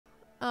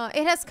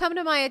It has come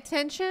to my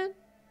attention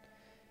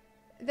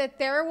that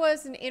there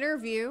was an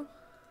interview,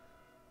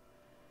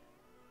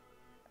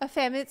 a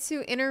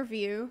Famitsu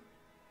interview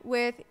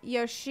with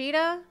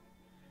Yoshida,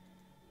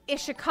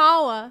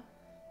 Ishikawa,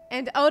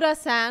 and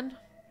Oda-san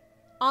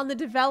on the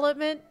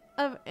development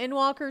of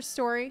Endwalker's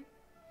story.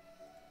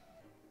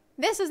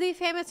 This is the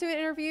Famitsu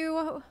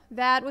interview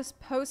that was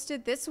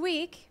posted this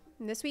week,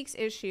 in this week's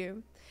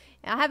issue.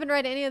 I haven't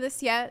read any of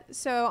this yet,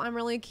 so I'm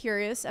really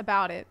curious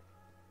about it.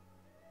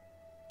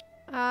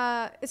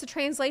 It's a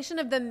translation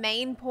of the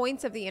main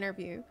points of the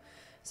interview.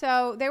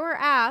 So they were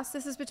asked,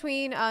 this is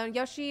between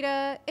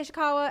Yoshida,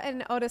 Ishikawa,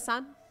 and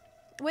Oda-san.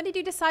 When did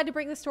you decide to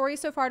bring the story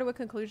so far to a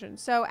conclusion?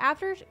 So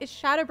after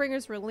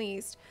Shadowbringers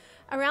released,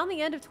 around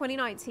the end of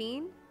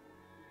 2019,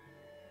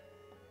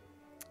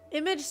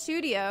 Image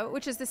Studio,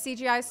 which is the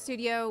CGI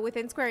studio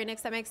within Square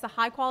Enix that makes the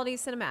high-quality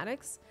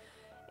cinematics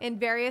in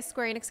various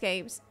Square Enix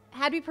games,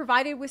 had to be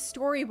provided with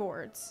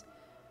storyboards.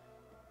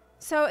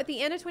 So at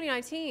the end of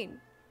 2019,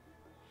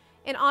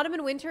 in autumn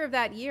and winter of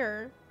that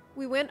year,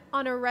 we went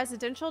on a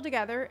residential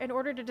together in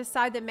order to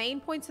decide the main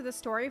points of the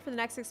story for the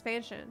next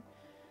expansion.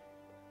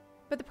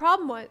 But the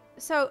problem was,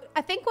 so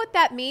I think what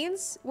that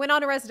means, went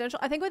on a residential,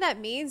 I think what that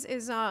means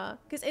is,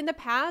 because in the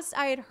past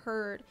I had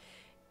heard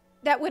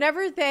that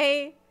whenever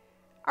they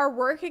are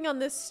working on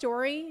this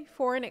story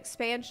for an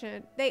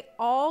expansion, they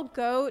all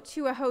go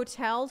to a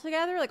hotel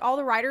together. Like all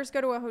the writers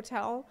go to a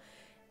hotel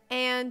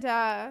and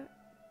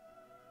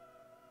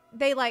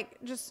they like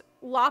just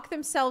lock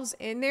themselves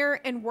in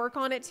there and work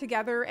on it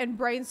together and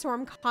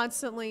brainstorm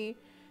constantly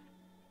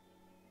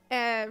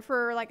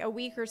for like a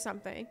week or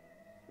something,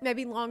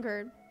 maybe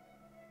longer.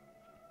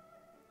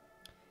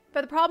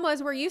 But the problem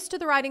was we're used to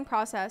the writing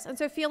process, and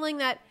so feeling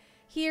that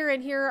here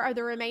and here are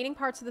the remaining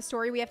parts of the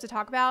story we have to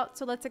talk about,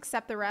 so let's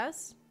accept the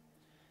rest.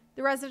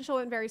 The residential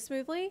went very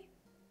smoothly.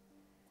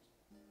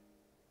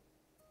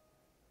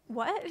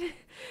 What?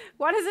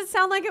 Why does it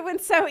sound like it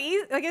went so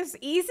easy? Like it's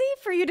easy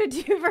for you to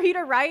do, for you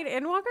to write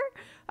Endwalker?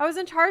 I was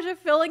in charge of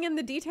filling in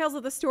the details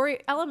of the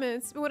story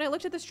elements, but when I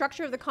looked at the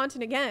structure of the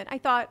content again, I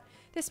thought,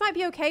 this might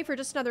be okay for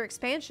just another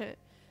expansion.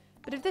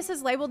 But if this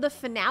is labeled the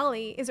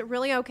finale, is it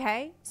really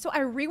okay? So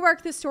I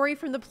reworked the story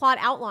from the plot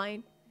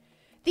outline.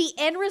 The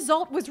end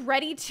result was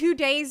ready 2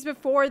 days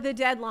before the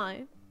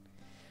deadline.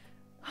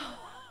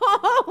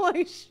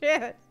 Holy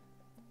shit.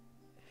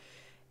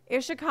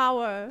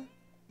 Ishikawa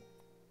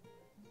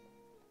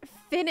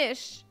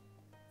finished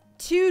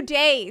 2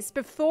 days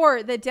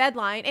before the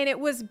deadline, and it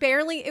was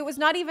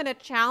not even a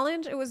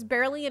challenge. It was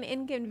barely an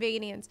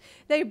inconvenience.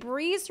 They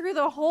breezed through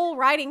the whole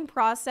writing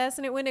process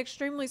and it went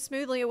extremely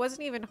smoothly. It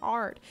wasn't even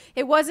hard.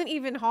 It wasn't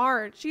even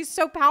hard. She's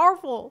so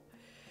powerful.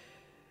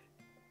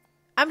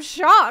 I'm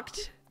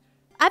shocked.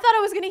 I thought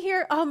I was going to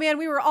hear, oh man,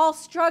 we were all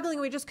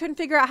struggling. We just couldn't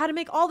figure out how to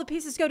make all the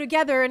pieces go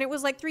together. And it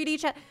was like 3D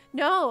chat.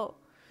 No,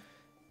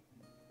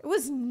 it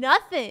was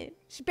nothing.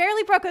 She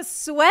barely broke a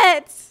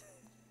sweat.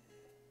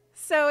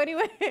 So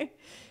anyway,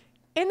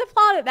 in the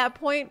plot at that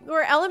point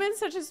were elements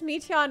such as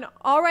Meteon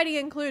already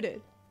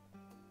included.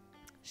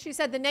 She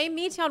said the name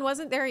Meteon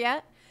wasn't there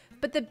yet,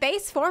 but the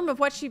base form of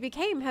what she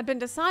became had been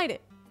decided.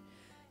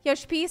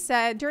 Yoshi-P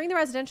said, during the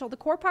residential, the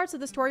core parts of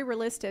the story were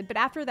listed, but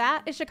after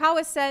that,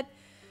 Ishikawa said,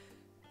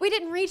 we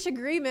didn't reach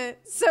agreement,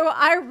 so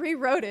I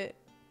rewrote it.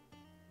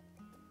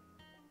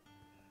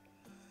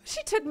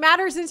 She took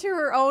matters into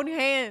her own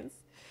hands.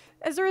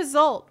 As a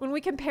result, when we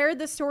compared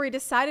the story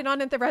decided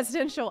on at the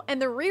residential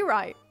and the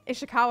rewrite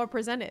Ishikawa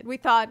presented, we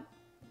thought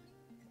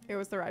it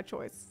was the right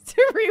choice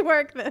to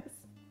rework this.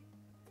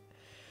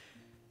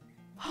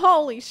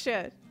 Holy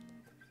shit.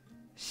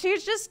 She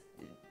just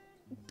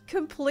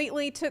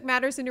completely took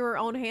matters into her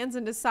own hands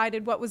and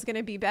decided what was going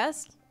to be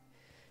best.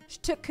 She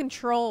took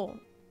control.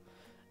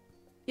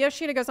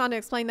 Yoshida goes on to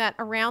explain that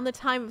around the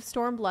time of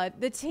Stormblood,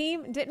 the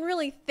team didn't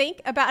really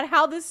think about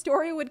how the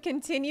story would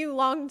continue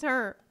long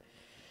term.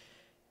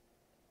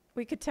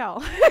 We could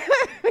tell.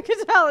 We could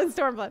tell in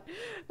Stormblood.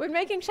 When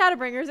making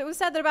Shadowbringers, it was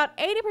said that about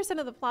 80%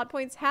 of the plot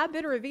points have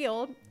been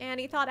revealed, and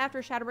he thought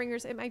after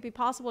Shadowbringers it might be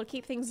possible to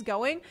keep things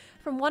going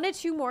from 1 to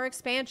 2 more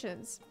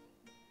expansions.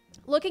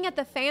 Looking at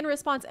the fan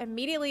response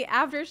immediately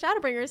after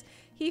Shadowbringers,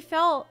 he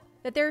felt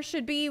that there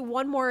should be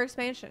 1 more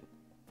expansion.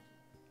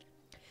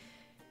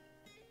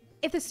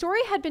 If the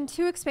story had been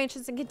 2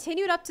 expansions and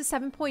continued up to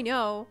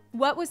 7.0,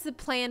 what was the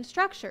planned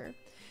structure?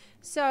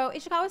 So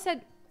Ishikawa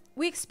said,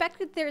 we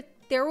expected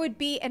there would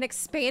be an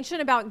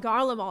expansion about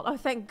Garlemald. Oh,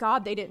 thank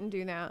God they didn't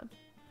do that.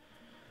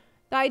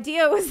 The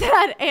idea was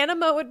that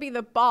Anima would be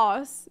the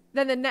boss.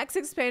 Then the next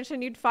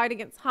expansion you'd fight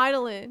against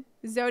Hydaelyn,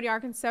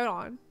 Zodiac, and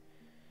Sodon.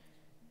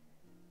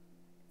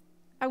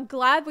 I'm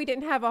glad we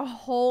didn't have a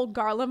whole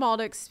Garlemald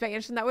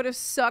expansion. That would have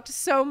sucked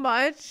so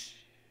much.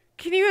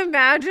 Can you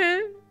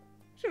imagine?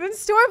 Should have been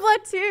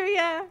Stormblood too,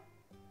 yeah.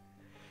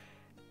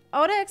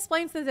 Oda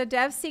explains that the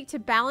devs seek to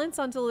balance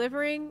on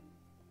delivering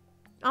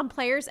on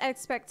players'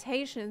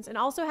 expectations and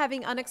also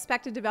having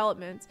unexpected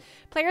developments.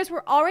 Players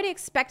were already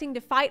expecting to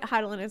fight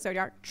Hydaelyn and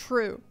Zodiac,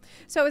 true.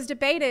 So it was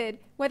debated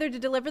whether to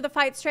deliver the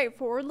fight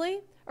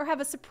straightforwardly or have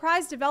a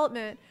surprise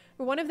development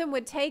where one of them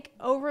would take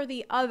over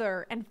the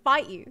other and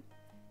fight you.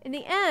 In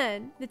the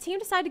end, the team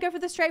decided to go for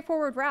the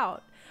straightforward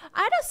route.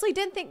 I honestly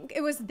didn't think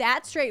it was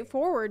that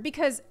straightforward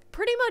because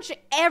pretty much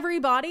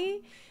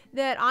everybody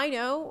that I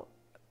know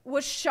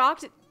was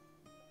shocked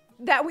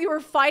that we were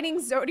fighting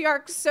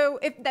Zodiark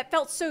that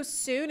felt so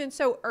soon and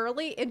so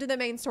early into the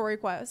main story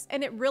quest.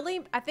 And it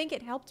really, I think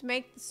it helped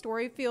make the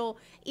story feel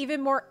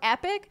even more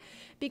epic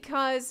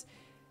because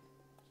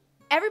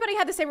everybody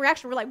had the same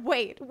reaction. We're like,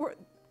 wait,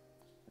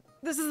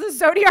 this is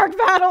the Zodiark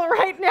battle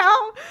right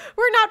now.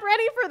 We're not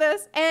ready for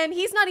this. And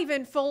he's not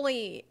even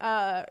fully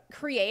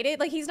created.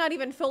 Like, he's not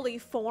even fully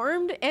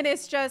formed. And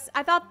it's just,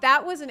 I thought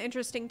that was an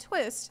interesting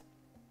twist.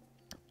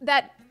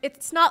 That it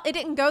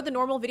didn't go the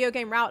normal video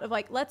game route of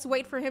like, let's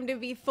wait for him to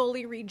be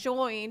fully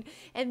rejoined.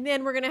 And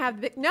then we're going to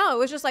have, no, it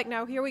was just like,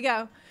 no, here we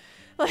go.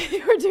 Like,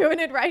 we're doing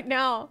it right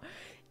now.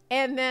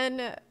 And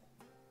then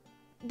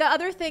the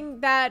other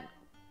thing that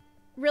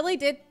really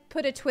did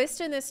put a twist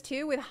in this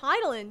too with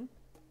Heidelin,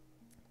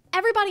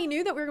 everybody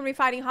knew that we were going to be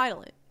fighting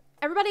Heidelin.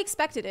 Everybody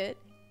expected it.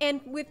 And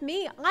with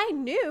me, I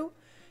knew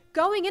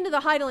going into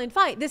the Heidelin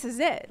fight, this is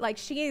it. Like,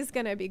 she is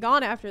going to be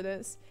gone after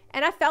this.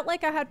 And I felt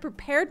like I had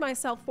prepared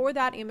myself for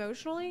that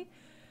emotionally.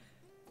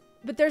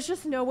 But there's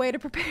just no way to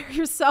prepare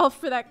yourself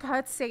for that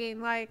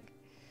cutscene. Like,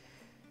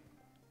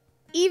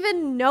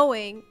 even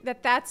knowing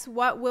that that's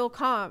what will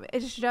come,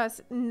 it's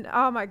just,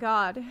 oh my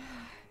God.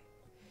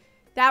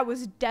 That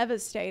was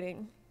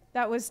devastating.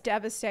 That was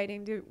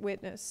devastating to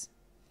witness.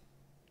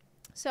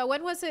 So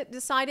when was it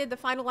decided the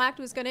final act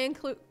was going to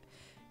include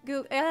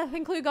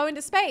going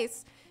to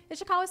space?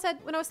 Ishikawa said,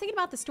 when I was thinking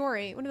about the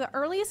story, one of the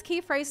earliest key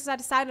phrases I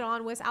decided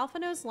on was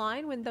Alphino's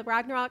line when the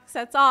Ragnarok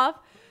sets off,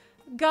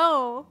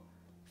 go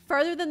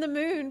further than the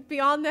moon,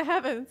 beyond the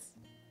heavens.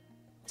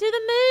 To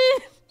the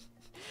moon!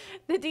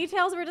 The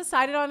details were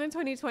decided on in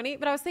 2020,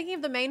 but I was thinking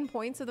of the main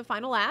points of the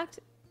final act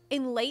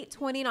in late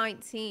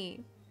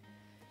 2019.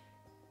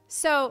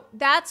 So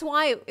that's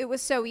why it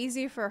was so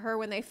easy for her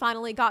when they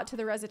finally got to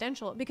the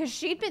residential, because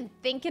she'd been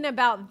thinking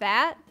about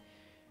that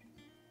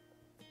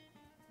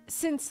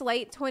since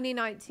late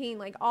 2019,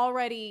 like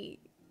already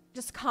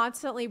just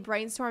constantly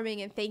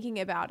brainstorming and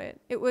thinking about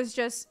it. It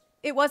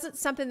wasn't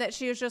something that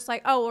she was just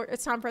like, oh,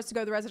 it's time for us to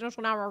go to the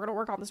residential now. We're going to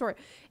work on the story.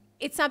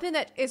 It's something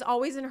that is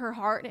always in her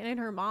heart and in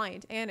her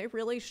mind, and it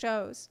really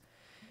shows.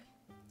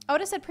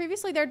 Oda said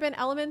previously there'd been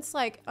elements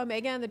like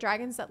Omega and the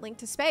dragons that link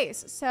to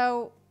space.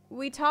 So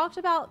we talked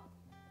about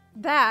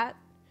that.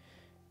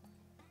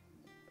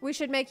 We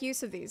should make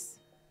use of these.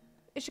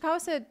 Ishikawa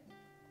said,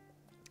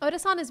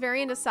 Oda-san is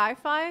very into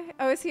sci-fi.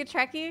 Oh, is he a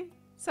Trekkie?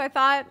 So I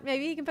thought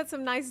maybe he can put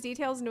some nice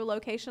details into a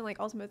location like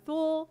Ultimate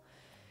Thule.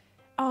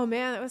 Oh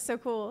man, that was so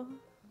cool.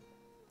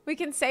 We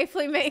can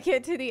safely make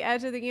it to the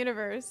edge of the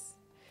universe.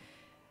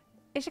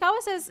 Ishikawa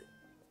says,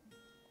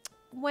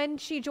 when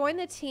she joined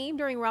the team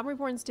during Realm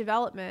Reborn's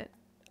development,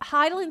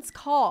 Heidelin's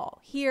call,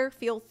 hear,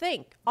 feel,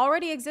 think,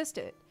 already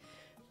existed.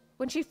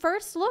 When she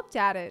first looked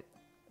at it,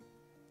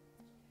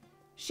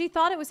 she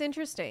thought it was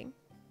interesting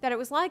that it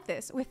was like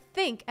this, with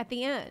think at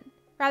the end,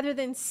 rather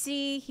than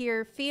see,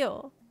 hear,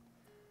 feel.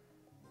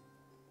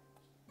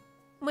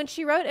 When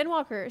she wrote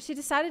Endwalker, she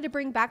decided to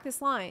bring back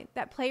this line,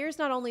 that players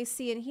not only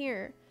see and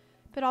hear,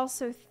 but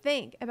also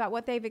think about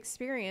what they've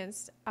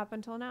experienced up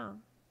until now.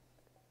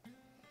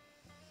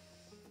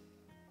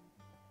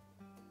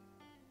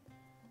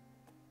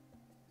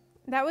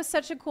 That was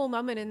such a cool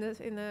moment in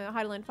the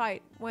Heidelin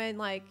fight, when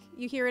like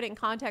you hear it in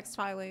context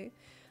finally.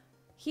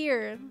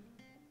 Hear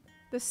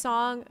the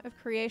song of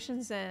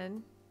creation's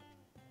end.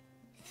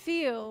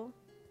 Feel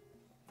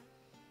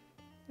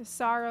the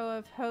sorrow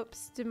of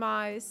hope's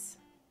demise.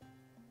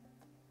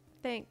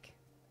 Think.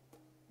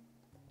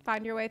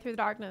 Find your way through the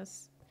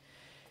darkness.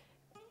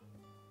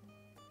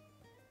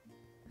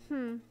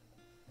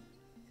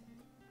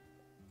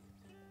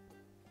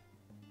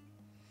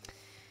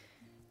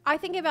 I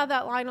think about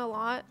that line a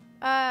lot.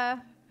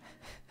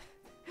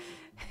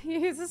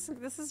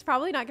 This is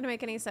probably not going to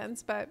make any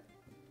sense, but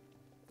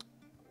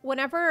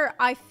whenever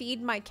I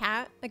feed my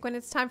cat, like when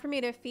it's time for me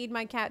to feed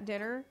my cat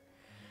dinner,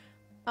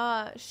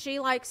 she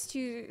likes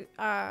to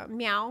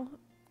meow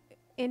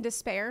in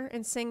despair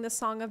and sing the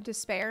song of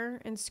despair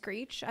and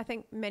screech. I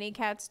think many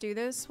cats do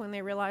this when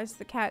they realize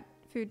the cat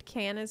food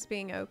can is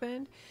being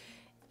opened.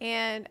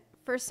 And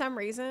for some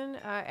reason,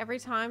 every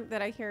time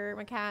that I hear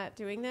my cat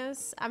doing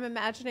this, I'm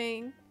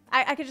imagining,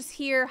 I could just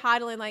hear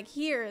Heidelin like,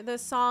 hear the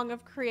song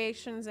of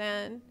creation's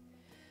end.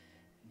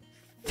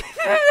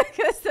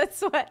 Because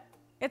that's what,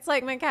 it's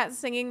like my cat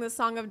singing the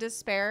song of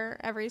despair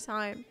every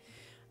time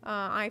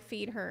I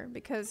feed her,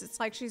 because it's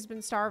like she's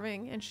been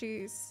starving and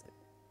she's,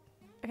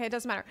 okay, it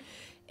doesn't matter.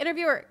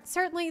 Interviewer,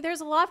 certainly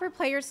there's a lot for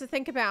players to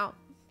think about.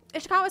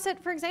 Ishikawa said,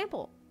 for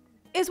example,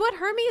 is what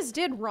Hermes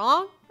did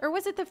wrong, or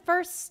was it the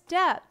first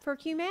step for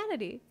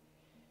humanity?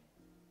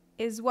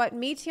 Is what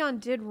Meteon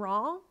did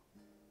wrong?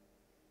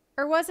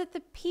 Or was it the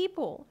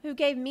people who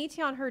gave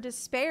Meteon her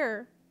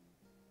despair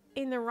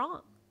in the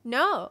wrong?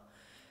 No.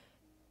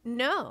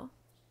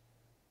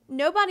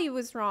 Nobody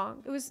was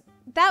wrong.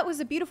 That was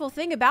a beautiful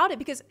thing about it,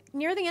 because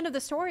near the end of the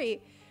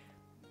story,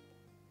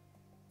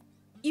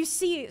 you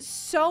see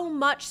so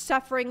much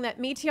suffering that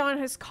Meteion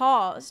has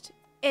caused.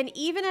 And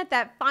even at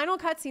that final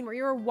cutscene where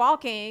you're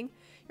walking,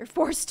 you're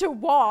forced to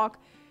walk,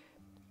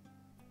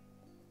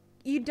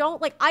 you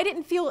don't, like, I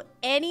didn't feel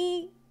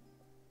any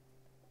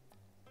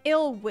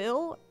ill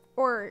will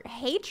or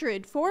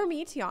hatred for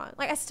Meteion.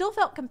 Like, I still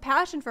felt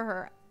compassion for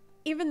her,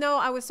 even though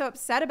I was so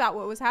upset about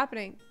what was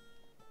happening.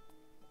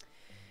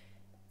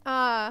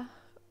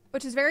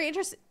 Which is very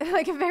interesting,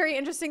 like a very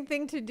interesting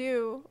thing to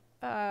do.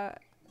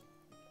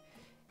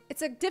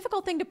 It's a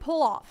difficult thing to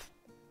pull off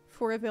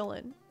for a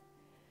villain.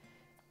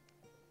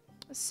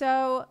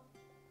 So,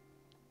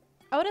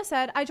 Oda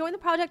said, I joined the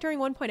project during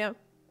 1.0,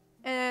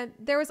 and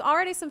there was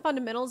already some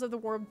fundamentals of the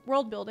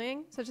world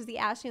building, such as the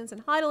Ashians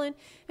and Hydaelyn.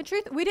 In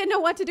truth, we didn't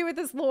know what to do with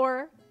this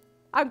lore.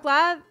 I'm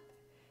glad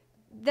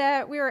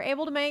that we were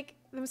able to make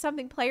them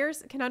something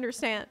players can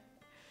understand.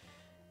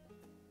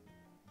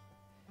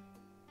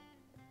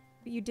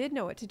 But you did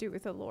know what to do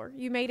with the lore.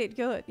 You made it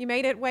good. You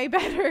made it way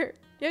better.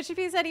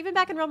 Yoshi-P said, even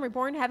back in Realm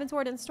Reborn,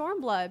 Heavensward, and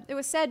Stormblood, it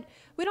was said,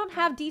 we don't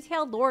have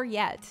detailed lore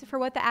yet for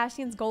what the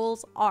Ashians'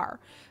 goals are.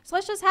 So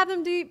let's just have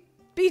them be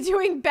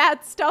doing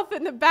bad stuff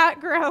in the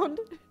background.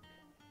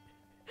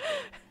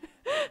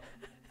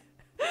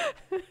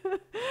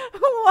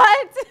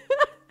 What?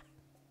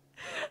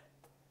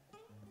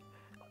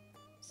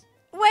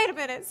 Wait a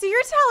minute. So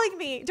you're telling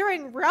me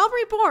during Realm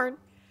Reborn,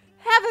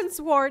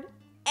 Heavensward,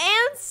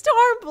 and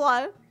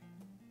Stormblood,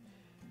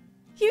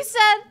 you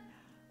said,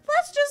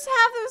 let's just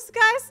have those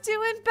guys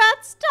doing bad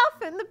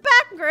stuff in the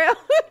background.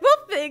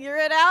 We'll figure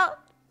it out.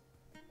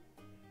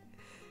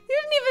 You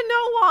didn't even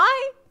know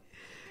why?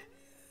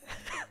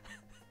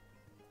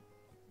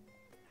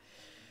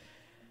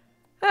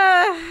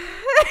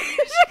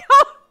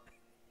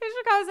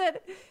 Ishikawa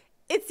said,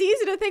 it's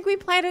easy to think we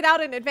planned it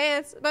out in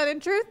advance, but in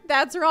truth,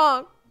 that's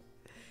wrong.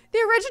 The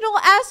original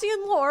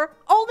Ascian lore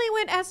only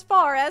went as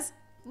far as,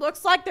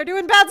 looks like they're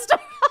doing bad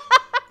stuff.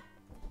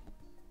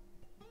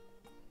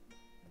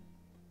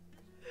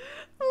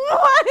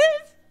 What?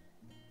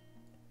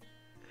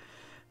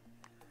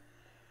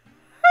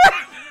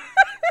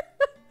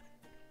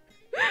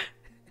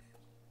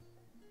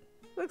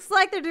 Looks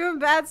like they're doing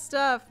bad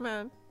stuff,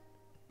 man.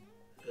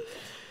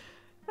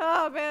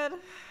 Oh, man.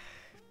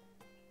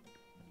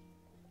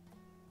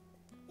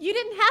 You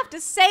didn't have to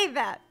say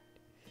that.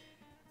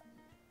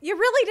 You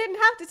really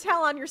didn't have to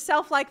tell on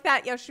yourself like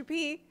that,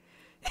 Yoshi-P.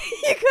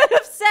 You could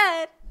have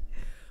said,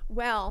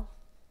 well,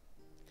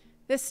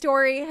 this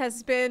story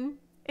has been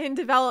in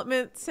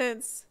development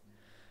since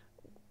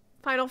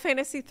Final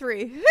Fantasy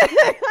III.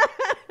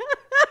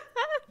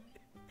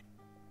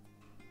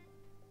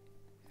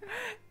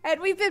 And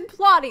we've been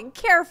plotting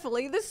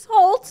carefully this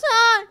whole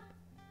time.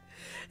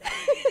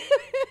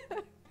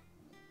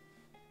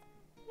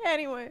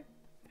 Anyway.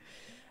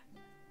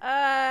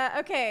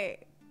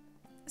 Okay.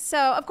 So,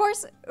 of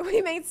course,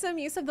 we made some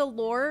use of the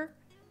lore,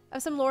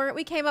 of some lore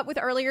we came up with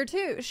earlier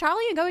too.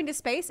 Charlian going to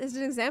space is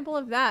an example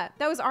of that.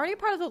 That was already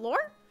part of the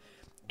lore.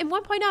 In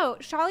 1.0,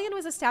 Charlian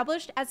was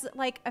established as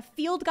like a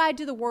field guide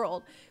to the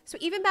world. So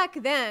even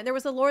back then, there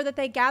was a lore that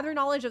they gather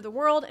knowledge of the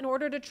world in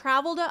order to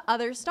travel to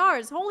other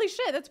stars. Holy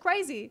shit, that's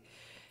crazy.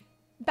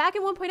 Back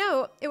in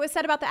 1.0, it was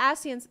said about the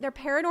Ascians, they're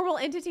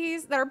paranormal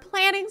entities that are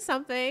planning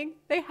something.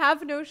 They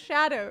have no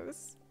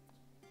shadows.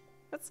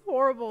 That's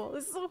horrible.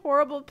 This is a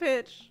horrible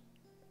pitch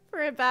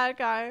for a bad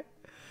guy.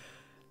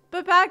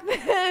 But back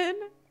then,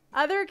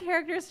 other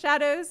characters'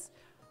 shadows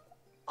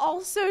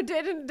also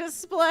didn't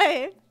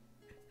display.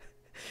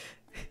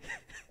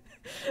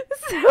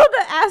 So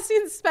the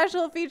Ascian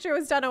special feature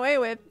was done away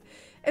with.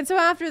 And so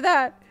after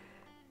that,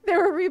 they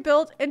were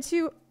rebuilt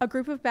into a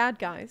group of bad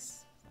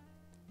guys.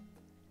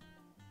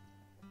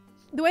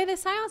 The way the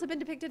Scions have been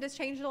depicted has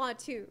changed a lot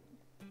too.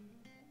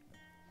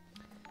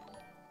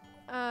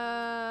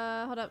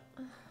 Hold up.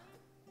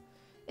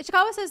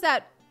 Ishikawa says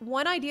that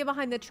one idea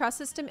behind the trust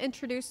system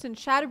introduced in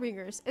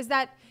Shadowbringers is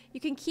that you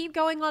can keep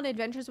going on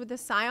adventures with the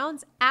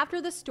Scions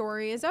after the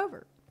story is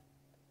over.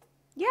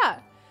 Yeah.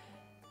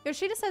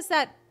 Yoshida says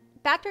that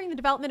back during the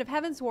development of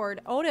Heavensward,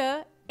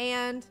 Oda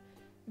and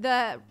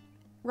the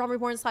Realm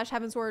Reborn /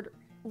 Heavensward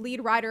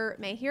lead writer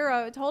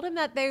Mayhiro told him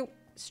that they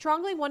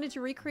strongly wanted to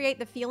recreate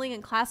the feeling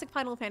in classic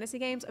Final Fantasy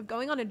games of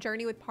going on a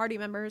journey with party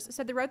members,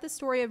 so they wrote the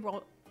story of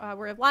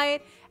Word of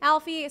Light,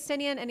 Alfie,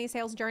 Estinian, and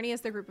Isael's journey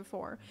as the group of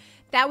four.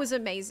 That was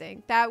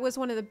amazing. That was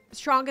one of the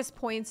strongest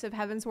points of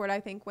Heavensward,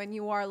 I think, when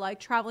you are like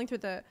traveling through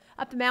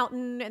up the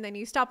mountain and then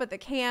you stop at the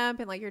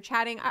camp and like you're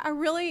chatting.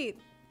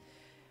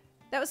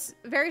 That was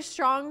a very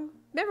strong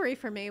memory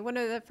for me. One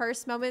of the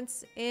first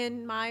moments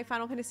in my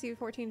Final Fantasy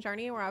XIV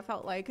journey where I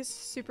felt like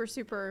super,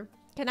 super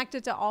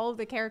connected to all of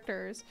the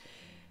characters.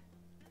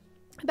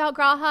 About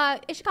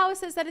Graha, Ishikawa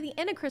says that at the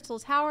end of Crystal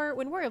Tower,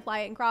 when Word of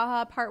Light and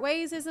Graha part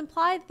ways, is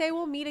implied they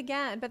will meet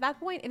again. But at that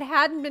point, it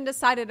hadn't been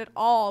decided at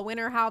all when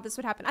or how this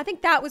would happen. I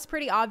think that was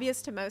pretty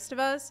obvious to most of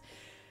us.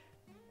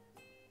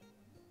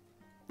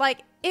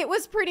 Like, it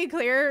was pretty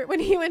clear when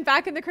he went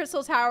back in the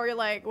Crystal Tower, you're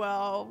like,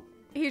 well,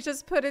 they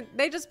just put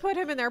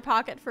him in their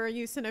pocket for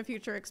use in a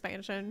future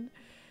expansion,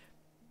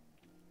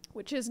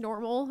 which is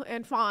normal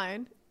and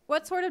fine.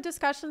 What sort of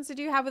discussions did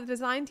you have with the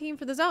design team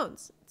for the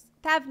zones?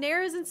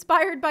 Tavner is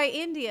inspired by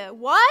India.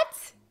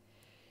 What?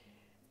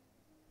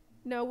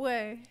 No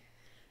way.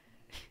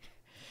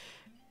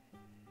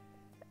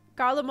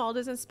 Garlemald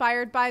is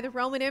inspired by the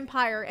Roman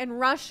Empire and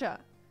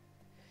Russia.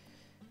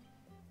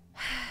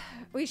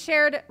 We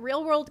shared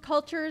real-world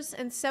cultures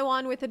and so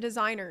on with the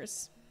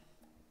designers.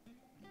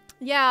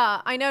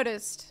 Yeah, I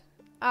noticed.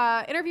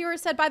 Interviewer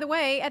said, by the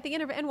way, at the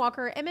end of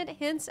Endwalker, Emmett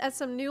hints at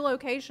some new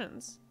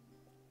locations.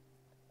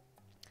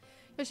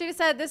 Yoshida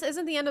said, this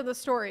isn't the end of the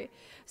story,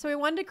 so we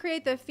wanted to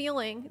create the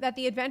feeling that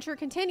the adventure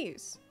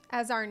continues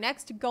as our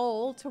next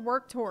goal to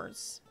work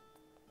towards.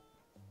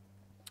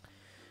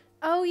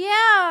 Oh,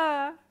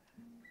 yeah.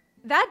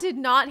 That did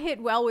not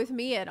hit well with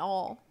me at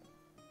all.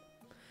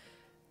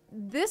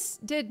 This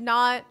did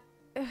not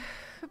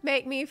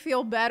make me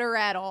feel better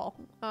at all.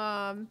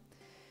 I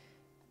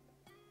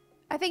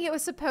think it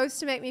was supposed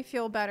to make me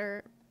feel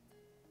better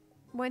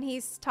when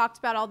he's talked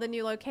about all the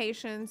new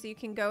locations you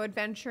can go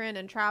adventuring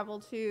and travel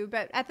to.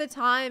 But at the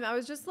time, I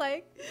was just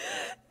like, no,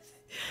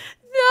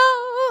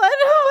 I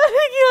don't want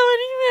to go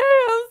anywhere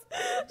else.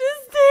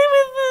 Just stay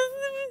with us.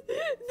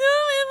 No,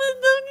 Emma,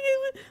 don't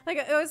give. Like,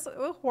 it was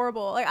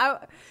horrible. Like, I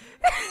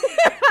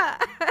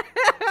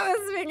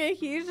was being a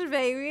huge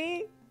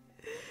baby.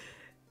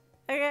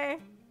 Okay.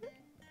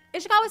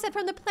 Ishikawa said,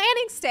 from the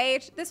planning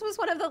stage, this was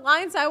one of the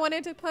lines I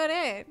wanted to put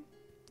in.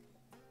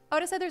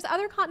 Oda said, there's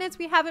other continents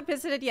we haven't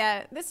visited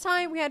yet. This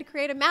time we had to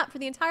create a map for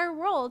the entire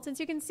world since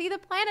you can see the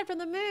planet from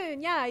the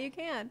moon. Yeah, you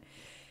can.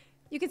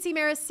 You can see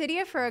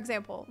Mericidia, for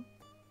example.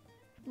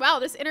 Wow,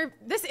 this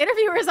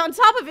interviewer is on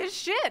top of his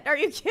shit. Are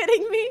you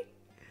kidding me?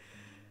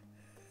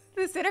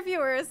 This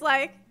interviewer is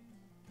like,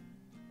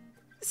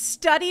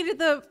 studied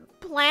the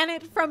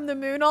planet from the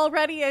moon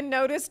already and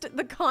noticed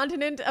the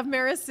continent of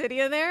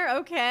Mericidia there.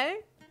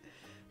 Okay.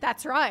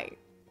 That's right.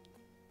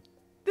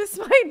 This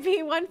might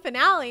be one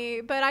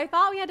finale, but I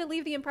thought we had to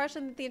leave the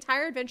impression that the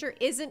entire adventure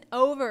isn't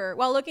over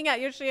while looking at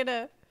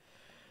Yoshida.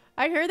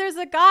 I hear there's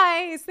a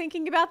guy who's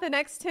thinking about the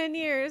next 10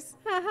 years.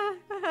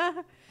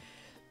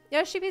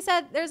 Yoshi-P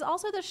said, there's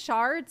also the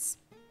shards.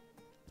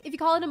 If you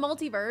call it a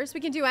multiverse,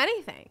 we can do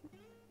anything.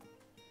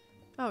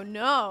 Oh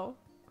no.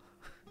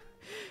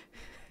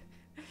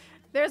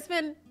 There's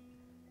been...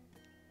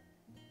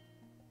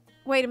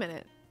 Wait a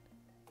minute.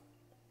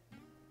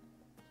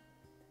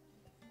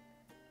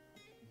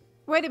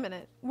 Wait a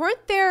minute.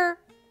 Weren't there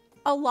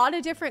a lot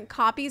of different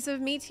copies of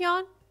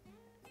Meteion?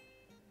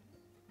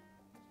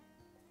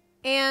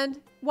 And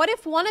what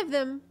if one of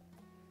them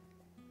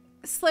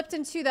slipped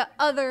into the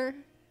other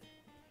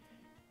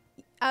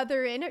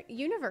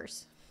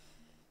universe?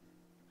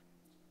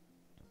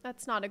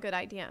 That's not a good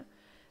idea.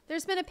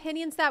 There's been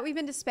opinions that we've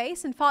been to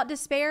space and fought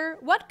despair.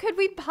 What could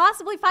we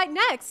possibly fight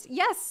next?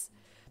 Yes.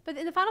 But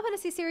in the Final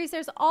Fantasy series,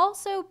 there's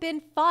also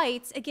been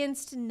fights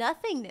against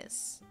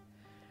nothingness.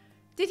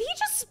 Did he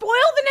just spoil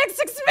the next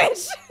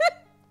expansion?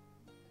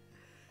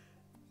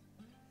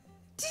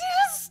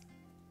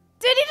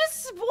 Did he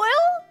just spoil?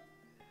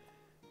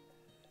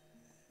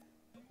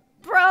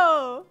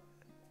 Bro.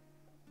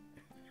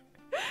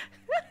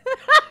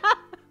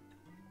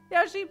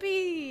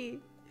 Yoshi-P.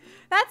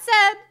 That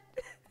said,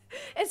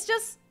 it's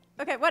just,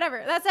 okay,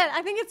 whatever. That said,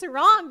 I think it's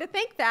wrong to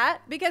think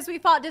that because we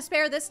fought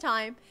despair this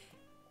time,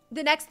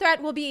 the next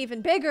threat will be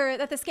even bigger,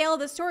 that the scale of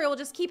the story will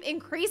just keep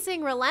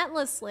increasing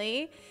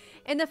relentlessly.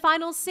 In the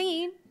final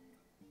scene,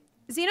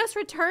 Xenos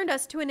returned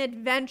us to an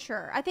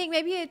adventure. I think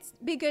maybe it'd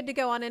be good to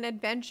go on an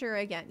adventure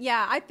again.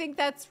 Yeah, I think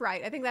that's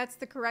right. I think that's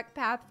the correct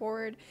path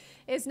forward,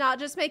 is not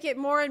just make it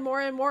more and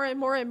more and more and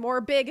more and more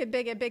big and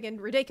big and big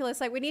and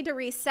ridiculous. Like, we need to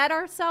reset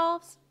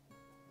ourselves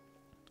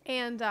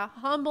and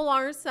humble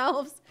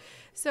ourselves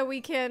so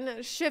we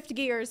can shift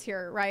gears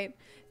here, right?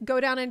 Go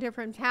down a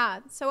different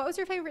path. So what was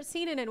your favorite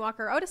scene in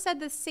Endwalker? Oda said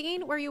the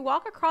scene where you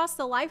walk across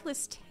the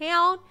lifeless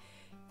town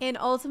in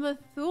Ultima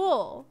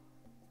Thule.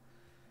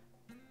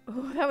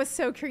 Oh, that was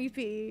so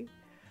creepy.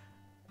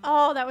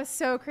 Oh, that was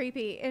so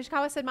creepy.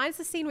 Ishikawa said, mine's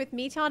the scene with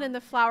Meteion in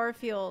the flower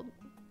field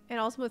in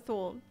Ultima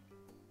Thule.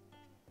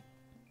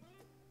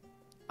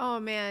 Oh,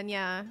 man,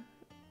 yeah.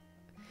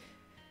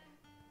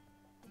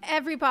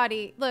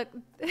 Everybody, look.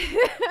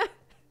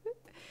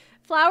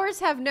 Flowers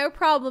have no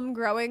problem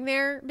growing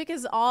there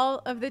because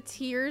all of the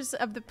tears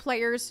of the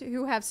players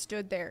who have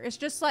stood there. It's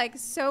just like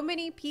so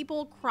many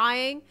people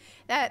crying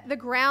that the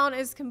ground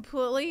is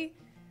completely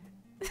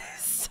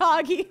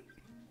soggy.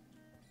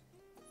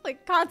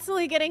 Like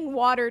constantly getting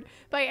watered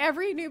by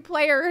every new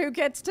player who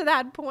gets to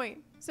that point.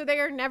 So they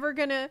are never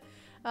gonna,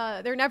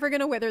 they're never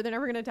gonna wither. They're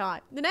never gonna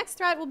die. The next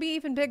threat will be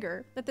even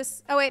bigger. That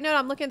this. Oh wait, no,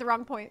 I'm looking at the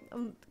wrong point.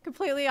 I'm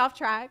completely off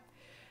track.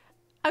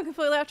 I'm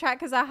completely off track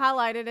because I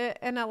highlighted it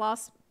and I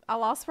lost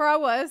where I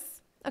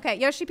was. Okay,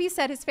 Yoshi-P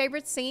said his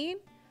favorite scene.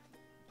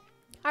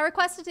 I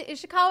requested to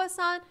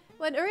Ishikawa-san,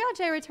 when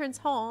Urianger returns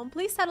home,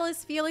 please settle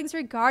his feelings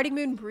regarding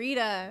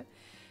Moonbrita.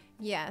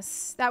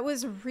 Yes, that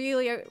was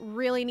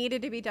really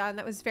needed to be done.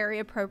 That was very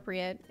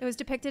appropriate. It was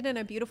depicted in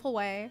a beautiful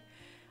way.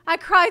 I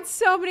cried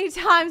so many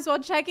times while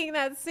checking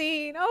that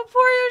scene. Oh,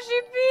 poor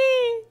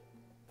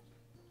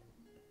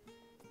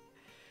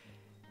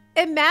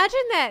Yoshi-P.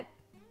 Imagine that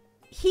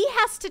he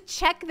has to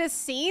check the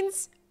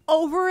scenes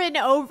over and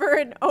over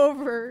and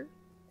over.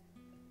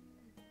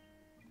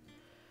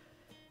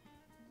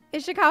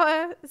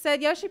 Ishikawa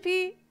said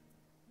Yoshi-P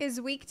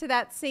is weak to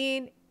that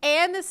scene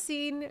and the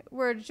scene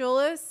where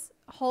Julius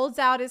holds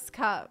out his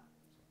cup.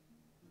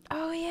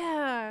 Oh,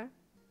 yeah.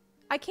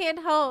 I can't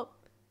help,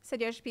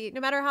 said Yoshi-P.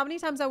 No matter how many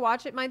times I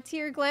watch it, my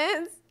tear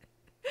glands.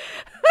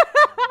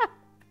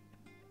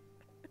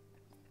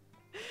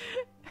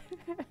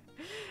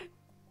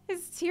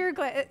 His tear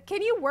glands.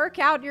 Can you work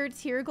out your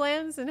tear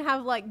glands and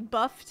have like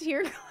buff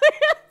tear glands?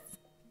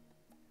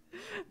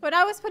 When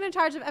I was put in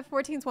charge of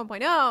F14's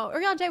 1.0,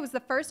 Uriel J was the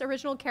first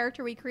original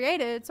character we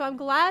created, so I'm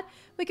glad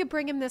we could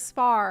bring him this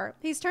far.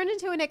 He's turned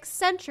into an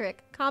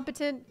eccentric,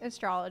 competent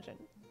astrologer.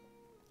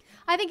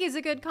 I think he's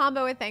a good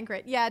combo with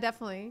Thancred. Yeah,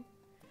 definitely.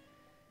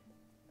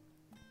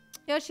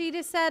 Yoshi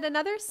just said,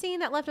 another scene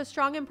that left a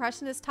strong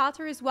impression is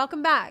Tataru's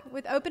welcome back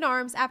with open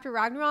arms after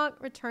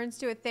Ragnarok returns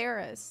to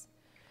Atheros.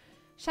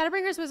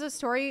 Shadowbringers was a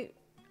story...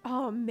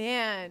 Oh,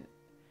 man.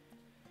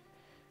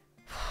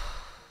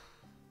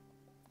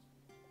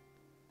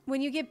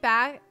 When you get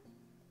back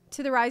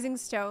to the Rising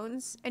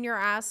Stones and you're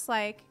asked,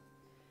 like,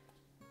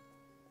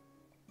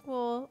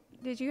 well,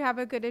 did you have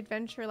a good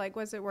adventure? Like,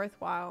 was it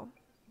worthwhile?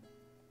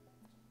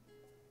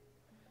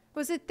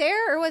 Was it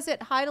there or was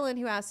it Heidelin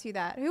who asked you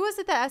that? Who was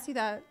it that asked you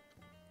that?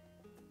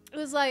 It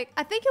was like,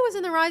 I think it was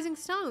in the Rising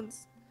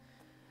Stones.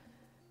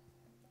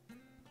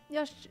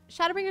 Yeah,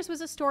 Shadowbringers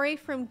was a story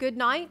from good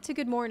night to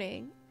good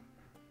morning.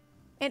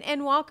 And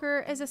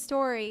Endwalker is a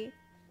story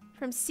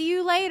from see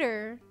you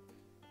later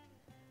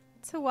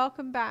to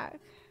welcome back.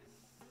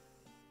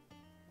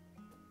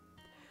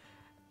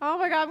 Oh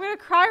my god, I'm gonna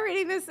cry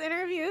reading this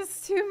interview.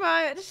 It's too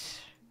much.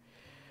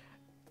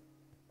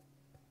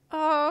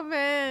 Oh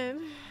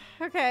man.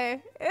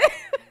 Okay.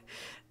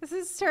 This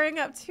is stirring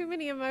up too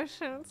many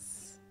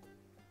emotions.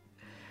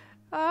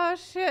 Oh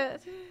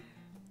shit.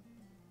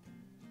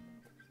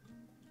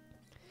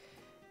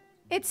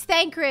 It's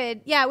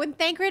Thancred. Yeah, when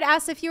Thancred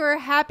asked if you were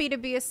happy to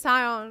be a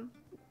Scion.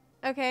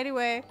 Okay,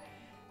 anyway.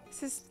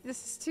 This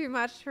is too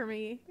much for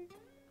me.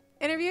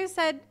 Interviewer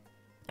said,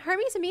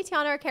 Hermes and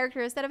Meteon are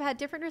characters that have had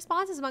different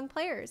responses among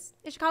players.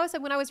 Ishikawa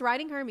said, when I was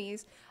writing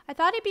Hermes, I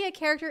thought it'd be a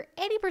character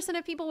 80%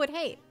 of people would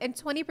hate and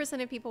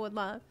 20% of people would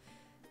love.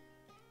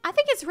 I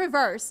think it's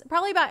reverse.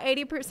 Probably about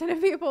 80%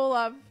 of people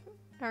love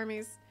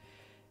Hermes.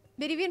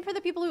 But even for the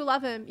people who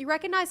love him, you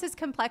recognize his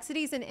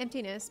complexities and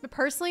emptiness. But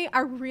personally, I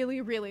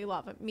really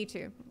love him. Me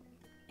too.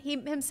 He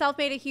himself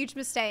made a huge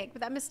mistake,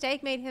 but that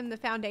mistake made him the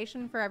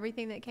foundation for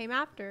everything that came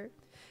after.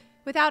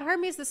 Without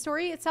Hermes, the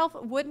story itself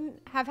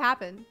wouldn't have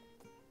happened.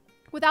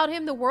 Without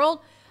him, the world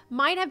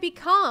might have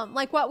become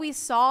like what we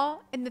saw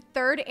in the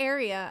third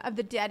area of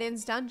the Dead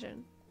Ends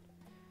dungeon.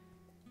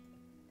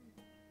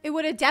 It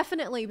would have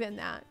definitely been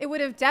that. It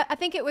would have, I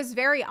think it was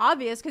very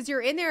obvious because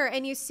you're in there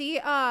and you see,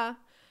 oh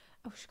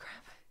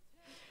crap.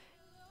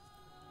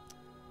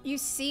 You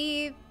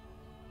see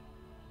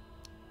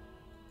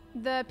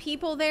the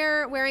people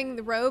there wearing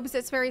the robes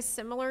that's very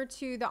similar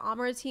to the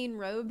Amaratine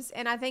robes,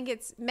 and I think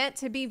it's meant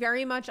to be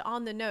very much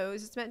on the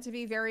nose. It's meant to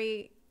be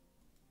very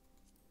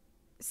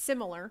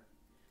similar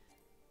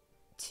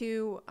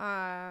to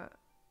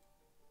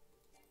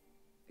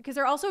because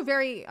they're also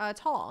very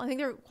tall. I think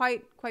they're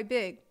quite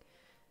big.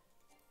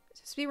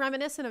 Just be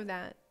reminiscent of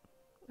that.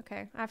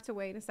 Okay, I have to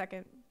wait a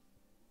second.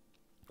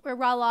 Where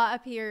Rala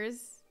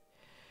appears.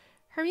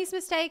 Hermes'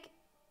 mistake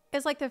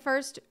is like the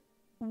first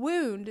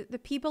wound the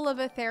people of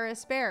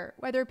Atheros bear.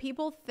 Whether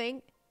people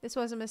think this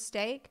was a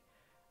mistake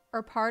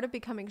or part of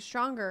becoming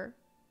stronger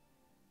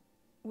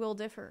will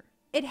differ.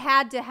 It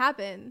had to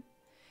happen.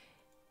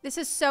 This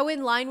is so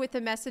in line with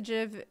the message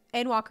of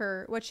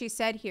Endwalker, what she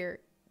said here.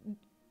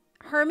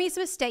 Hermes'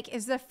 mistake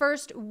is the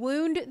first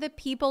wound the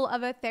people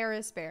of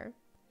Atheros bear.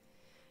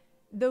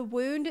 The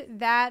wound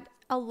that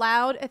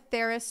allowed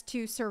Atheros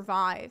to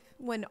survive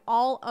when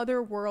all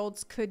other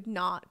worlds could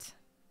not.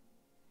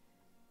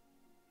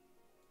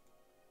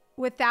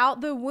 Without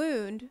the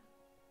wound,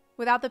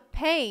 without the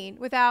pain,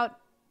 had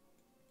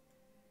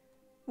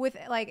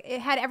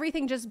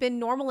everything just been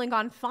normal and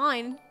gone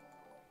fine,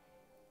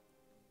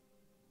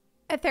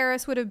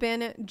 Atheros would have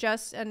been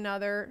just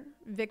another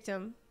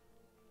victim.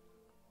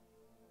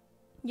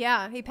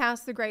 Yeah, he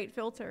passed the great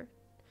filter.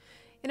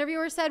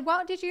 Interviewer said,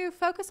 what did you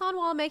focus on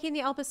while making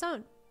the Elpis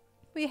Zone?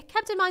 We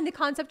kept in mind the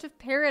concept of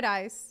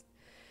paradise.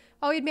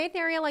 While we'd made an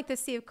area like the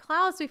Sea of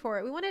Clouds before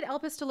it, we wanted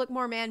Elpis to look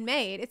more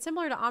man-made. It's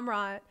similar to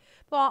Amrat.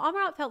 But while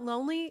Amrat felt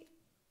lonely,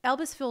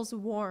 Elpis feels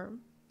warm.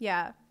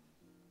 Yeah.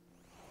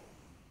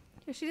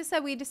 She just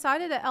said, we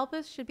decided that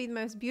Elpis should be the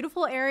most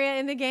beautiful area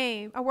in the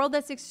game. A world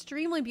that's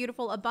extremely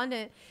beautiful,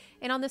 abundant,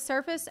 and on the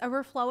surface,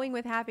 overflowing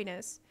with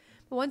happiness.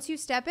 But once you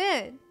step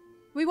in,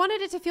 we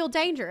wanted it to feel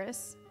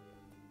dangerous.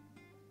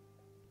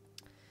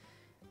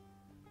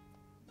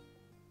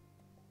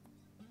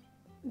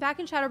 Back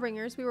in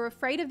Shadowbringers, we were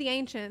afraid of the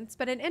ancients,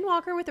 but in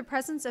Endwalker, with the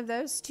presence of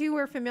those two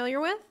we're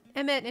familiar with,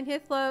 Emmett and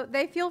Hithlo,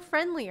 they feel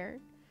friendlier.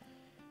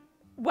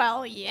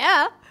 Well,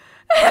 yeah.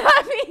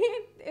 I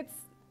mean, it's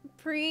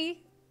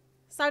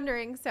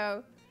pre-Sundering,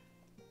 so...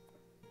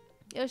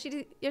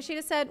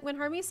 Yoshida said, when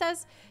Hermes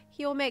says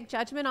he will make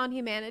judgment on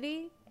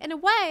humanity, in a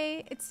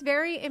way, it's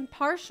very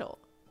impartial.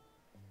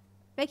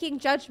 Making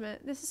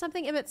judgment. This is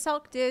something Emmett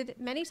Selk did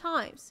many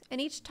times, and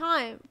each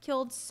time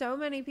killed so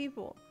many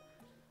people.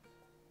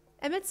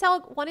 Emmett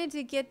Selk wanted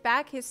to get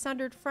back his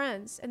sundered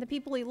friends and the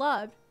people he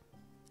loved,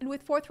 and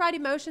with forthright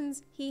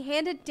emotions, he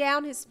handed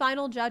down his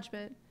final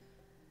judgment.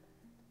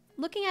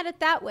 Looking at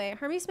it that way,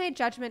 Hermes made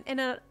judgment in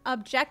an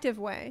objective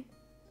way.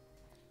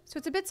 So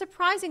it's a bit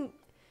surprising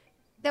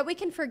that we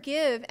can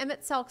forgive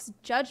Emmett Selk's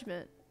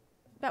judgment,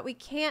 but we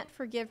can't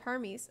forgive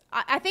Hermes.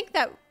 I think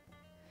that...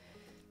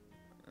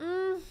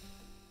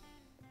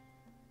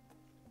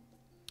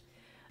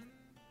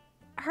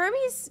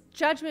 Hermes'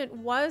 judgment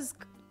was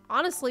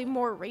honestly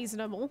more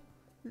reasonable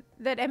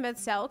than Emmett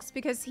Selk's,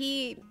 because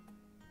he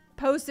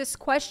posed this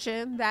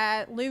question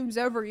that looms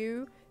over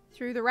you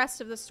through the rest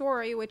of the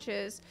story, which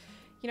is,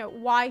 you know,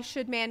 why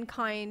should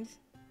mankind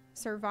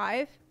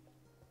survive?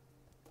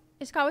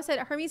 Ishikawa said,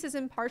 Hermes is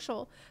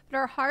impartial, but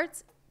our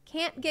hearts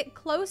can't get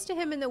close to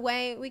him in the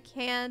way we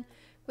can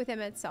with him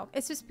itself.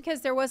 It's just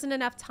because there wasn't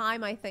enough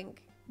time, I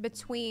think,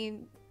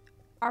 between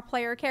our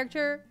player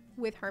character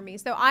with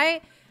Hermes. Though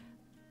I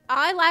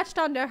latched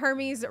onto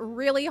Hermes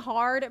really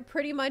hard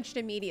pretty much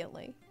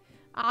immediately.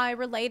 I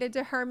related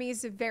to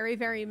Hermes very,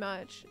 very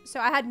much. So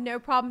I had no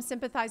problem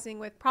sympathizing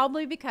with,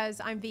 probably because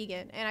I'm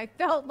vegan. And I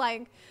felt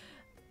like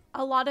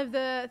a lot of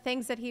the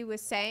things that he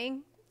was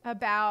saying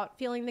about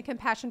feeling the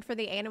compassion for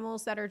the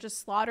animals that are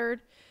just slaughtered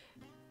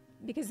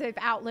because they've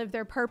outlived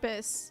their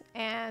purpose,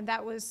 and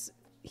that was,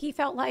 he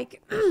felt like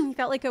he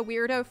felt like a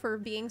weirdo for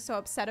being so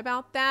upset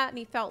about that, and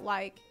he felt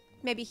like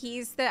maybe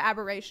he's the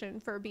aberration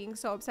for being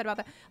so upset about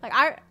that.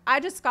 Like I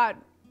just got,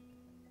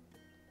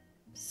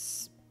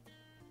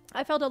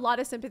 I felt a lot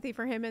of sympathy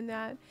for him in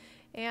that,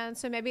 and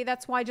so maybe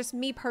that's why just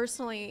me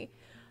personally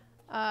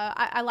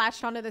I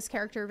latched onto this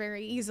character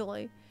very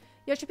easily.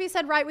 Yoshi-P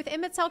said, right, with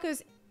Emmett Selk, it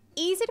was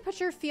easy to put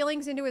your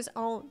feelings into his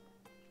own.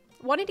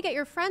 Wanting to get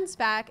your friends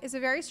back is a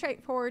very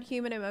straightforward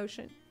human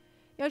emotion.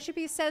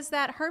 Yoshi-P says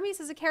that Hermes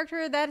is a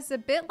character that is a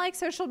bit like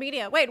social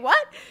media. Wait,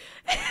 what?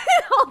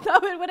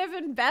 Although it would have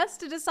been best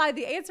to decide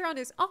the answer on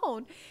his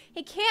own,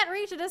 he can't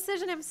reach a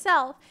decision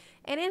himself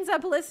and ends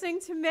up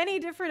listening to many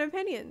different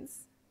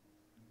opinions.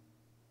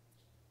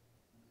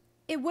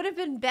 It would have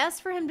been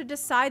best for him to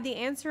decide the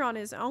answer on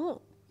his own.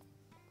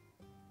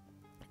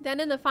 Then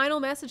in the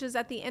final messages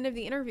at the end of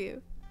the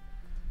interview,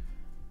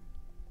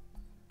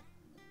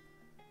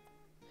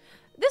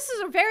 this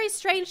is a very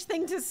strange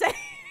thing to say,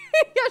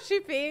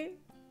 Yoshi-P.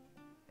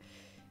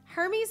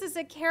 Hermes is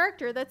a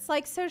character that's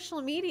like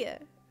social media.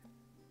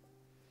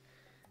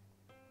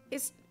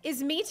 Is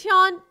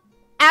Meteon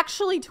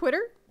actually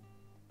Twitter?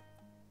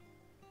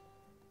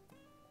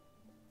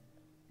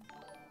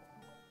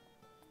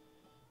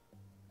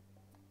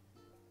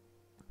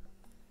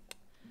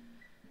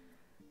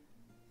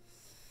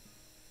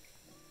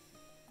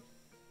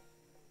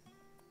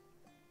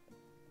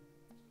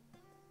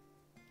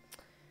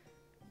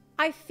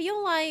 I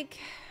feel like,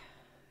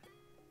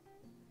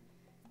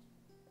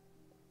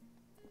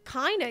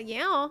 kinda,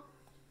 yeah.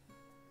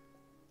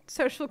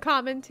 Social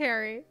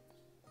commentary.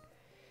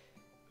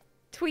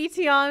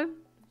 Tweetion.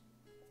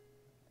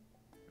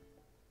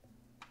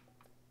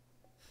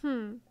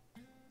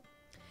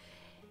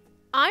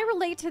 I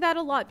relate to that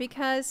a lot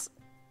because,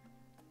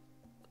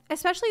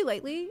 especially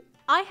lately,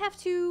 I have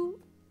to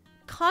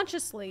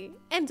consciously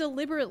and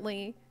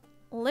deliberately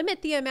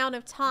limit the amount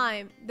of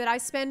time that I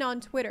spend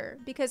on Twitter,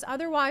 because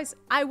otherwise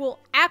I will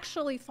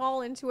actually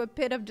fall into a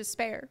pit of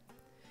despair.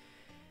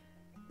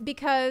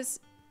 Because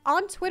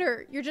on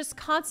Twitter, you're just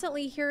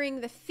constantly hearing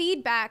the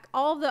feedback,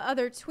 all the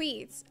other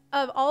tweets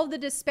of all the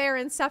despair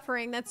and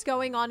suffering that's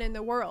going on in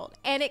the world.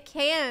 And it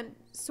can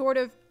sort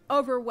of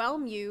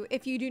overwhelm you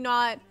if you do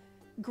not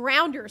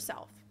ground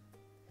yourself.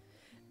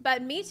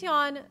 But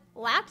Meteon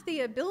lacked the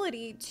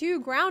ability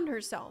to ground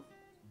herself.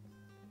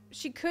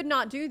 She could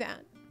not do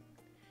that.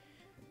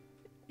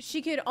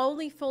 She could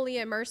only fully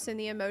immerse in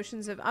the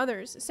emotions of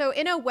others. So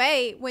in a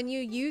way, when you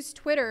use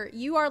Twitter,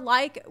 you are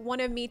like one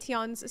of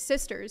Meteon's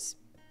sisters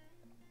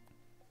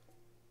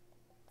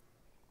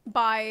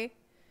by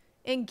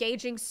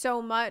engaging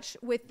so much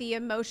with the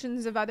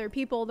emotions of other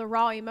people, the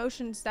raw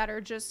emotions that are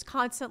just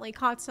constantly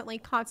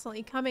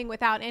coming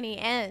without any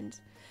end.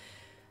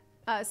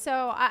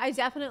 So I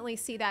definitely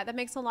see that. That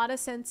makes a lot of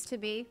sense to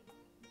me.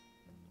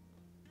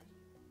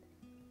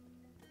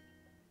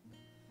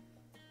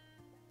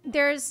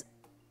 There's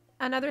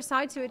another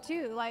side to it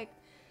too, like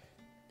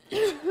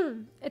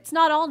it's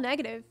not all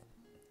negative,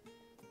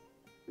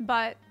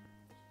 but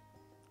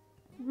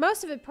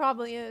most of it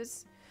probably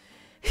is.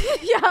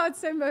 Yeah, I would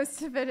say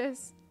most of it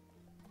is.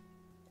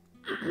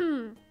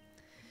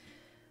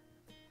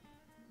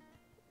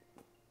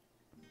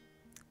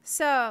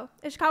 So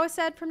Ishikawa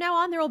said, from now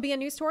on, there will be a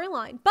new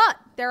storyline, but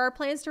there are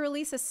plans to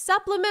release a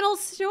supplemental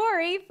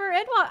story for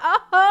Enwa.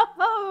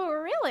 Oh,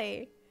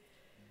 really?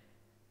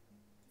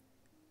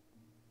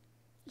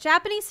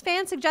 Japanese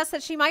fans suggest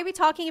that she might be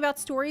talking about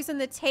stories in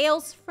the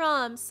Tales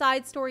from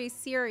Side Stories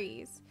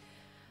series.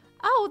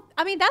 Oh,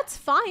 I mean, that's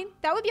fine.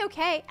 That would be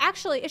okay.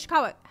 Actually,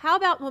 Ishikawa, how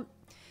about, well,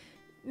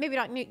 maybe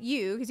not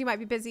you, because you might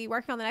be busy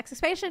working on the next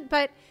expansion,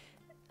 but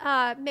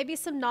maybe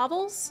some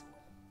novels?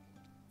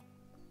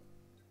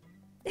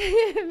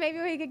 maybe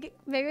we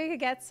could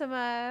get some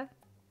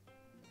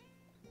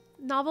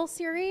novel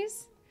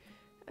series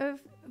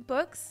of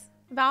books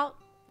about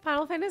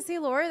Final Fantasy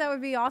lore. That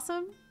would be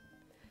awesome.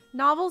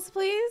 Novels,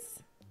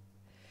 please.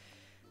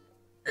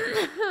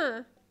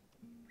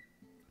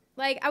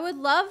 Like, I would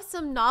love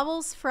some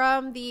novels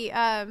from the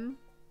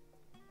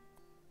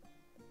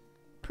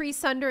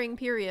pre-sundering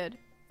period.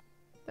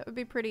 That would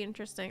be pretty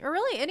interesting. Or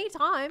really any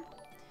time.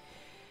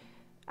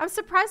 I'm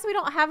surprised we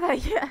don't have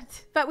that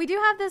yet. But we do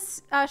have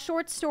this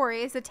short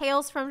stories, the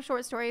Tales from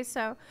short stories.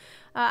 So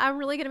I'm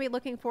really going to be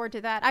looking forward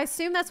to that. I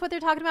assume that's what they're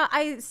talking about.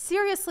 I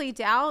seriously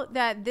doubt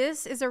that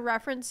this is a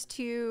reference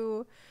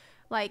to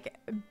like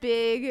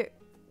big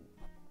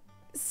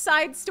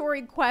side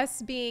story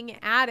quests being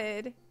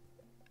added.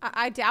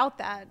 I doubt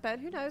that, but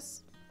who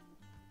knows?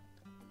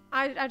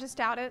 I just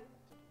doubt it.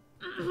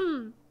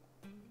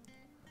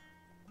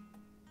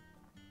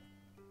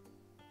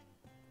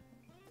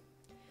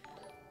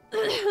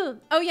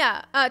 Oh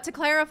yeah, to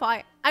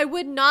clarify, I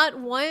would not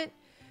want,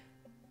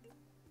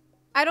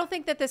 I don't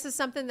think that this is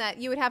something that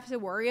you would have to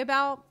worry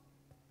about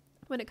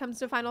when it comes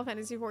to Final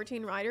Fantasy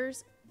XIV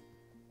writers.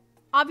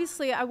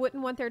 Obviously, I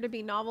wouldn't want there to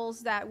be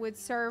novels that would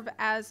serve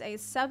as a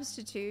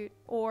substitute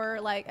or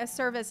like a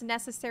serve as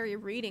necessary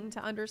reading to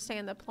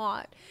understand the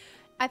plot.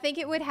 I think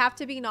it would have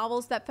to be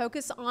novels that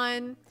focus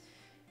on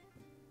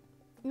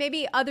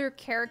maybe other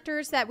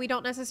characters that we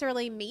don't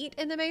necessarily meet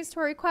in the main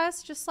story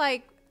quest, just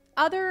like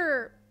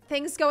other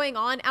things going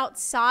on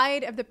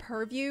outside of the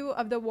purview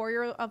of the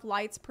Warrior of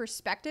Light's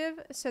perspective,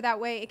 so that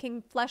way it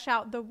can flesh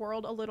out the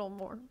world a little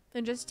more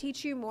and just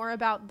teach you more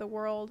about the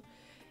world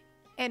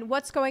and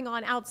what's going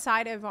on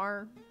outside of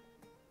our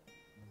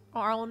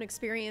own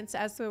experience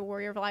as the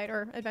Warrior of Light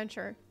or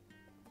adventure.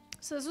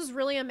 So this was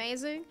really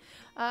amazing.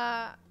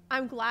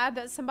 I'm glad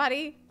that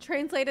somebody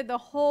translated the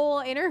whole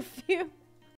interview